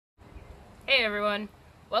Hey everyone,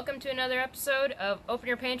 welcome to another episode of Open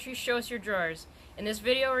Your Pantry, Show Us Your Drawers. In this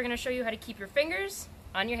video we're going to show you how to keep your fingers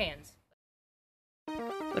on your hands.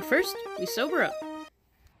 But first, we sober up.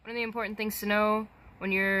 One of the important things to know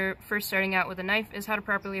when you're first starting out with a knife is how to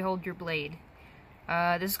properly hold your blade.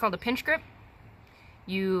 This is called a pinch grip.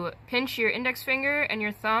 You pinch your index finger and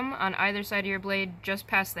your thumb on either side of your blade just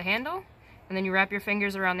past the handle, and then you wrap your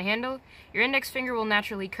fingers around the handle. Your index finger will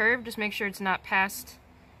naturally curve, just make sure it's not past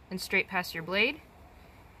and straight past your blade.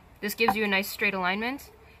 This gives you a nice straight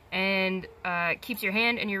alignment and keeps your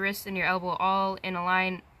hand and your wrist and your elbow all in a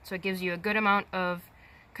line, so it gives you a good amount of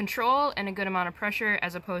control and a good amount of pressure,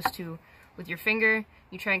 as opposed to with your finger.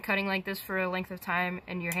 You try cutting like this for a length of time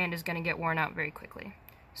and your hand is going to get worn out very quickly.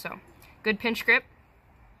 So, good pinch grip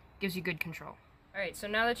gives you good control. Alright, so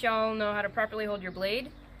now that y'all know how to properly hold your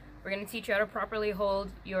blade, we're going to teach you how to properly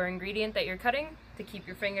hold your ingredient that you're cutting to keep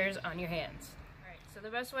your fingers on your hands. Alright, so the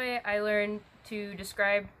best way I learned to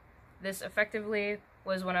describe this effectively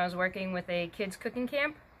was when I was working with a kids cooking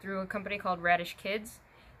camp through a company called Radish Kids.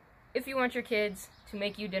 If you want your kids to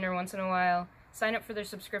make you dinner once in a while, sign up for their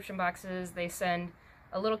subscription boxes. They send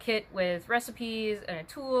a little kit with recipes and a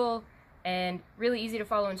tool and really easy to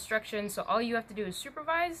follow instructions, so all you have to do is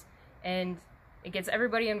supervise, and it gets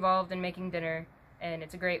everybody involved in making dinner, and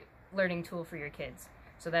it's a great learning tool for your kids.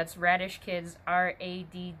 So that's Radish Kids,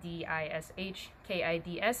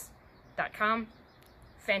 RADDISHKIDS.com.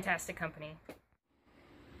 Fantastic company.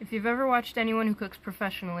 If you've ever watched anyone who cooks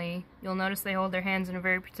professionally, you'll notice they hold their hands in a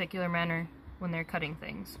very particular manner when they're cutting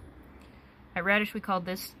things. At Radish we called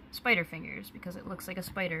this spider fingers because it looks like a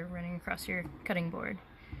spider running across your cutting board.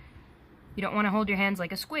 You don't want to hold your hands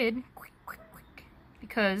like a squid,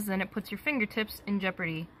 because then it puts your fingertips in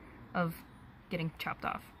jeopardy of getting chopped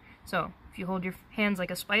off. So, if you hold your hands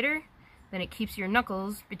like a spider, then it keeps your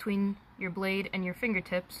knuckles between your blade and your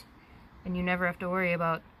fingertips, and you never have to worry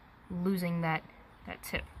about losing that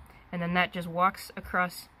tip. And then that just walks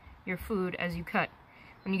across your food as you cut.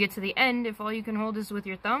 When you get to the end, if all you can hold is with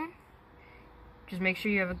your thumb, just make sure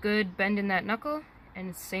you have a good bend in that knuckle, and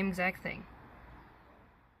it's the same exact thing.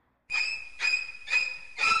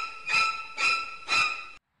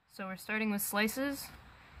 So we're starting with slices.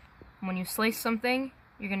 When you slice something,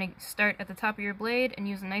 you're going to start at the top of your blade and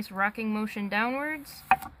use a nice rocking motion downwards.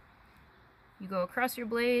 You go across your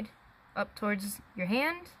blade, up towards your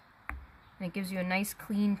hand, and it gives you a nice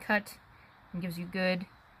clean cut and gives you good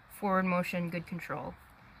forward motion, good control.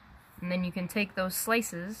 And then you can take those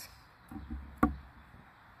slices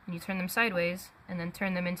and you turn them sideways and then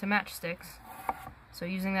turn them into matchsticks. So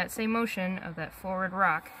using that same motion of that forward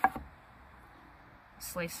rock,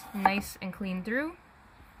 slice nice and clean through.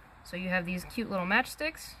 So you have these cute little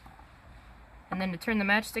matchsticks. And then to turn the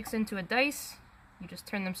matchsticks into a dice, you just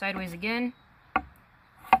turn them sideways again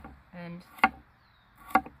and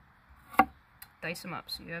dice them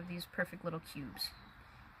up. So you have these perfect little cubes.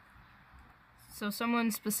 So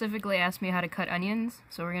someone specifically asked me how to cut onions,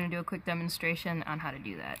 so we're going to do a quick demonstration on how to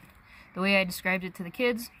do that. The way I described it to the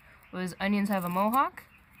kids was onions have a mohawk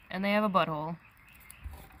and they have a butthole.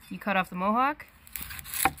 You cut off the mohawk,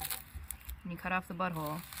 and you cut off the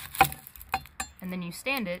butthole, and then you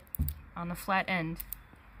stand it on the flat end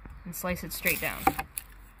and slice it straight down.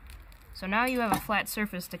 So now you have a flat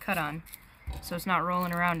surface to cut on, so it's not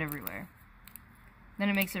rolling around everywhere. Then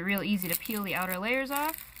it makes it real easy to peel the outer layers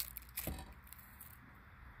off.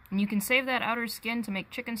 And you can save that outer skin to make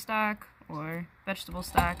chicken stock or vegetable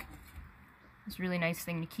stock. It's a really nice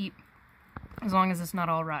thing to keep, as long as it's not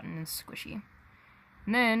all rotten and squishy.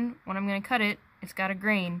 And then, when I'm going to cut it, it's got a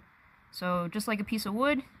grain. So just like a piece of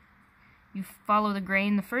wood, you follow the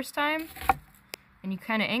grain the first time, and you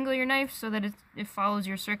kind of angle your knife so that it follows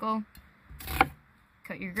your circle.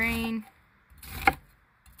 Cut your grain,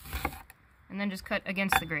 and then just cut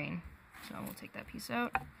against the grain. So we'll take that piece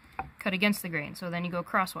out. Cut against the grain, so then you go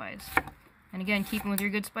crosswise. And again, keeping with your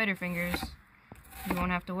good spider fingers, you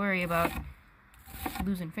won't have to worry about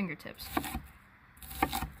losing fingertips.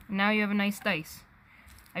 And now you have a nice dice.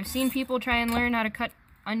 I've seen people try and learn how to cut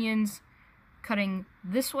onions cutting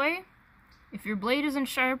this way. If your blade isn't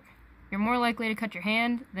sharp, you're more likely to cut your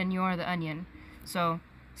hand than you are the onion. So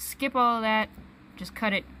skip all of that, just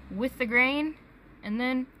cut it with the grain and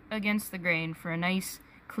then against the grain for a nice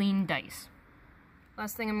clean dice.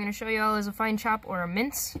 Last thing I'm going to show you all is a fine chop or a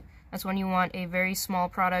mince. That's when you want a very small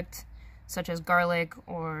product such as garlic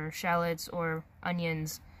or shallots or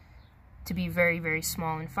onions to be very, very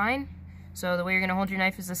small and fine. So the way you're going to hold your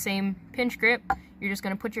knife is the same pinch grip. You're just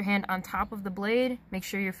going to put your hand on top of the blade, make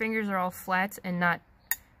sure your fingers are all flat and not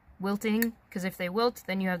wilting, because if they wilt,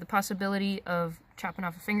 then you have the possibility of chopping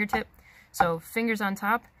off a fingertip. So fingers on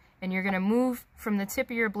top, and you're going to move from the tip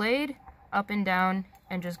of your blade up and down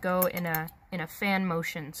and just go in a fan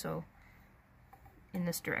motion, so in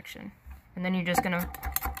this direction. And then you're just going to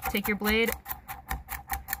take your blade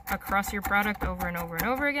across your product over and over and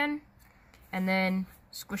over again, and then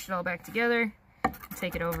squish it all back together, and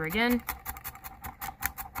take it over again,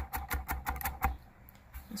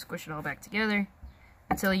 and squish it all back together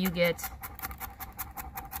until you get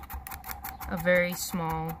a very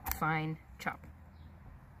small, fine chop.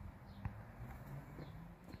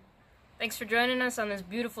 Thanks for joining us on this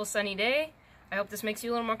beautiful sunny day. I hope this makes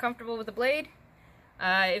you a little more comfortable with the blade.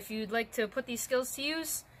 If you'd like to put these skills to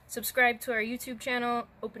use, subscribe to our YouTube channel,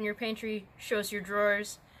 Open Your Pantry, Show Us Your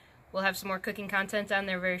Drawers. We'll have some more cooking content on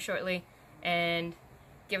there very shortly, and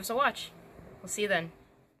give us a watch. We'll see you then.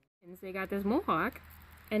 They got this mohawk,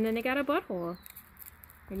 and then they got a butthole,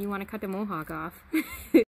 and you want to cut the mohawk off.